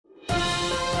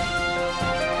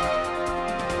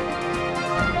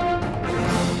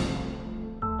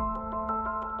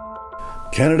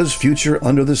Canada's future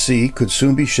under the sea could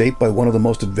soon be shaped by one of the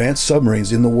most advanced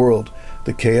submarines in the world,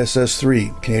 the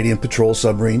KSS-III Canadian Patrol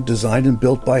Submarine, designed and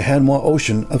built by Hanwha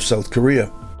Ocean of South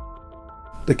Korea.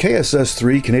 The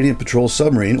KSS-III Canadian Patrol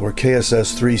Submarine, or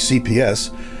KSS-III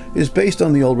CPS, is based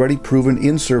on the already proven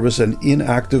in-service and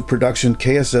in-active production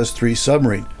KSS-III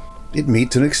submarine. It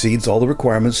meets and exceeds all the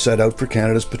requirements set out for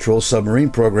Canada's patrol submarine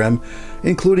program,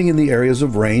 including in the areas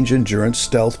of range, endurance,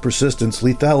 stealth, persistence,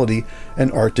 lethality,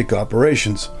 and Arctic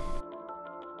operations.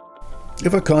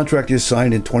 If a contract is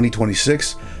signed in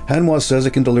 2026, Hanwha says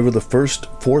it can deliver the first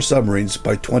 4 submarines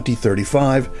by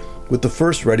 2035, with the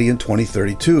first ready in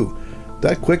 2032.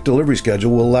 That quick delivery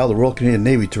schedule will allow the Royal Canadian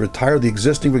Navy to retire the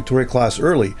existing Victoria-class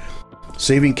early,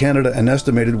 saving Canada an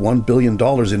estimated $1 billion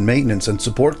in maintenance and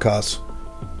support costs.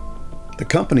 The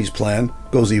company's plan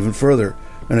goes even further.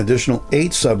 An additional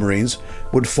 8 submarines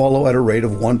would follow at a rate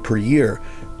of 1 per year,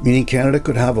 meaning Canada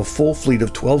could have a full fleet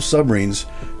of 12 submarines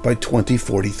by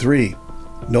 2043.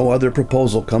 No other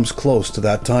proposal comes close to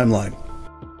that timeline.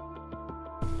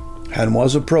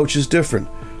 Hanwha's approach is different.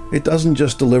 It doesn't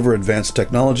just deliver advanced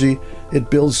technology, it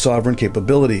builds sovereign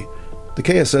capability. The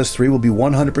KSS-III will be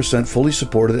 100% fully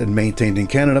supported and maintained in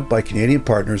Canada by Canadian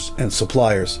partners and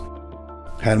suppliers.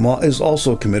 Hanwha is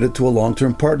also committed to a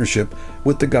long-term partnership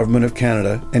with the Government of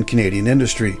Canada and Canadian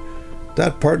industry.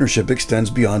 That partnership extends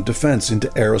beyond defense into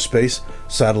aerospace,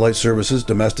 satellite services,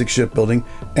 domestic shipbuilding,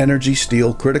 energy,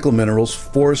 steel, critical minerals,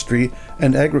 forestry,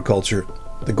 and agriculture.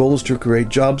 The goal is to create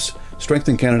jobs,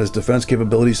 strengthen Canada's defense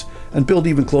capabilities, and build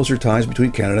even closer ties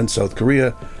between Canada and South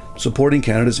Korea, supporting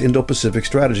Canada's Indo-Pacific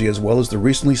strategy as well as the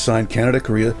recently signed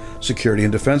Canada-Korea Security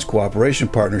and Defense Cooperation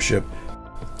Partnership.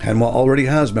 Hanwha already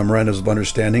has memorandums of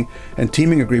understanding and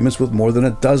teaming agreements with more than a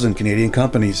dozen Canadian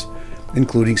companies,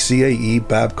 including CAE,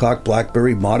 Babcock,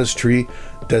 Blackberry, Modest Tree,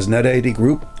 Desned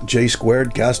Group, J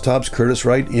Squared, Gas Tops,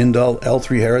 Curtiss-Wright, Indal,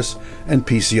 L3 Harris, and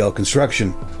PCL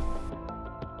Construction.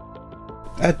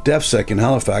 At DefSec in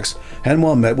Halifax,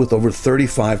 Hanwha met with over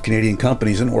 35 Canadian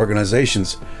companies and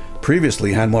organizations.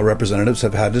 Previously, Hanwha representatives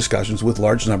have had discussions with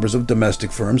large numbers of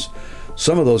domestic firms.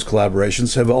 Some of those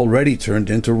collaborations have already turned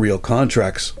into real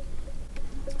contracts.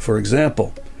 For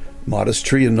example, Modest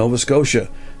Tree in Nova Scotia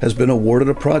has been awarded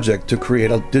a project to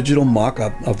create a digital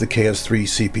mock-up of the KS-III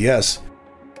CPS.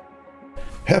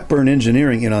 Hepburn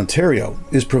Engineering in Ontario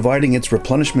is providing its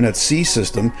replenishment at sea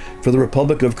system for the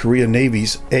Republic of Korea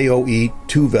Navy's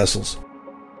AOE-2 vessels.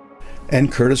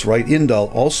 And Curtiss-Wright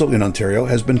Indal, also in Ontario,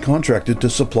 has been contracted to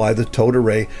supply the towed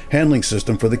array handling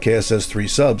system for the KSS-III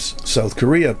subs. South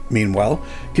Korea, meanwhile,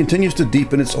 continues to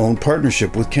deepen its own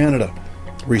partnership with Canada,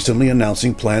 recently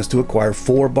announcing plans to acquire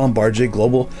 4 Bombardier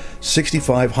Global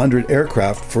 6500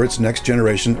 aircraft for its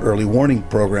next-generation early warning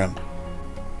program.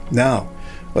 Now,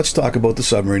 let's talk about the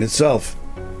submarine itself.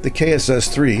 The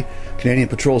KSS-III Canadian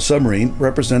Patrol Submarine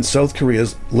represents South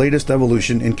Korea's latest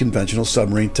evolution in conventional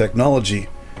submarine technology.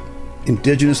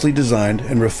 Indigenously designed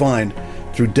and refined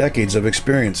through decades of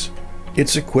experience,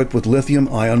 it's equipped with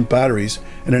lithium-ion batteries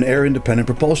and an Air Independent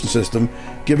Propulsion system,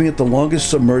 giving it the longest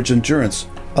submerged endurance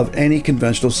of any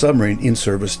conventional submarine in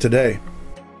service today.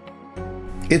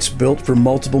 It's built for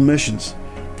multiple missions,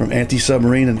 from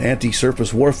anti-submarine and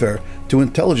anti-surface warfare to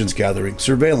intelligence gathering,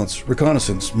 surveillance,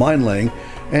 reconnaissance, mine laying,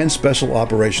 and special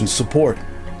operations support.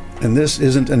 And this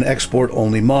isn't an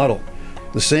export-only model.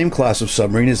 The same class of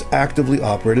submarine is actively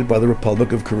operated by the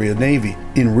Republic of Korea Navy.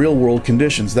 In real-world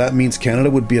conditions, that means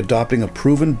Canada would be adopting a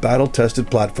proven,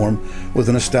 battle-tested platform with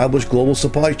an established global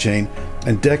supply chain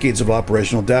and decades of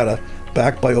operational data,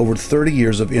 backed by over 30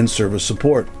 years of in-service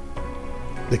support.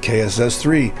 The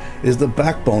KSS-III is the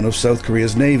backbone of South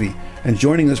Korea's Navy, and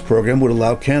joining this program would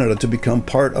allow Canada to become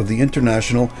part of the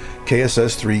international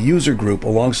KSS-III user group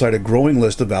alongside a growing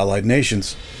list of allied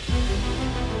nations.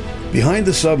 Behind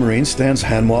the submarine stands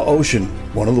Hanwha Ocean,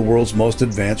 one of the world's most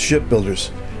advanced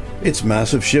shipbuilders. Its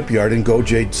massive shipyard in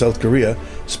Gojeon, South Korea,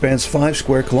 spans 5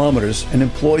 square kilometers and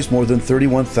employs more than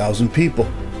 31,000 people.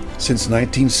 Since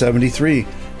 1973,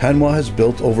 Hanwha has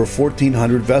built over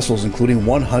 1,400 vessels, including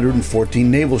 114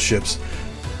 naval ships.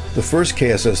 The first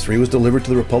KSS-III was delivered to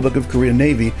the Republic of Korea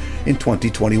Navy in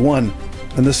 2021,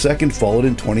 and the second followed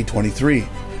in 2023.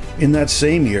 In that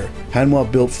same year, Hanwha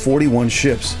built 41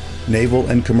 ships, naval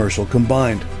and commercial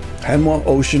combined. Hanwha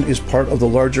Ocean is part of the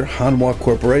larger Hanwha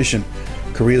Corporation,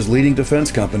 Korea's leading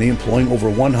defense company, employing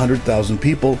over 100,000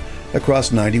 people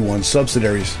across 91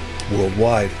 subsidiaries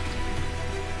worldwide.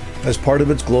 As part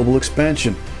of its global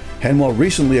expansion, Hanwha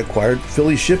recently acquired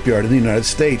Philly Shipyard in the United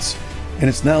States, and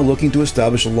it's now looking to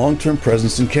establish a long-term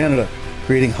presence in Canada,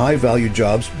 creating high-value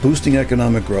jobs, boosting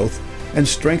economic growth, and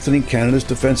strengthening Canada's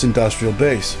defense industrial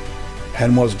base.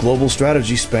 Hanwha's global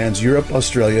strategy spans Europe,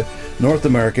 Australia, North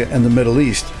America, and the Middle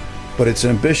East, but its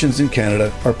ambitions in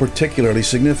Canada are particularly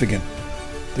significant.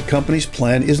 The company's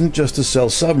plan isn't just to sell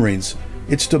submarines,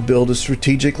 it's to build a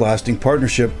strategic, lasting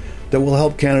partnership that will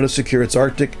help Canada secure its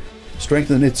Arctic,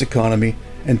 strengthen its economy,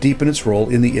 and deepen its role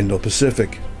in the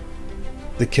Indo-Pacific.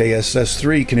 The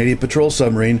KSS-III Canadian Patrol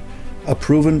Submarine, a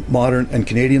proven, modern, and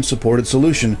Canadian-supported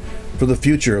solution for the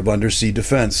future of undersea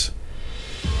defense.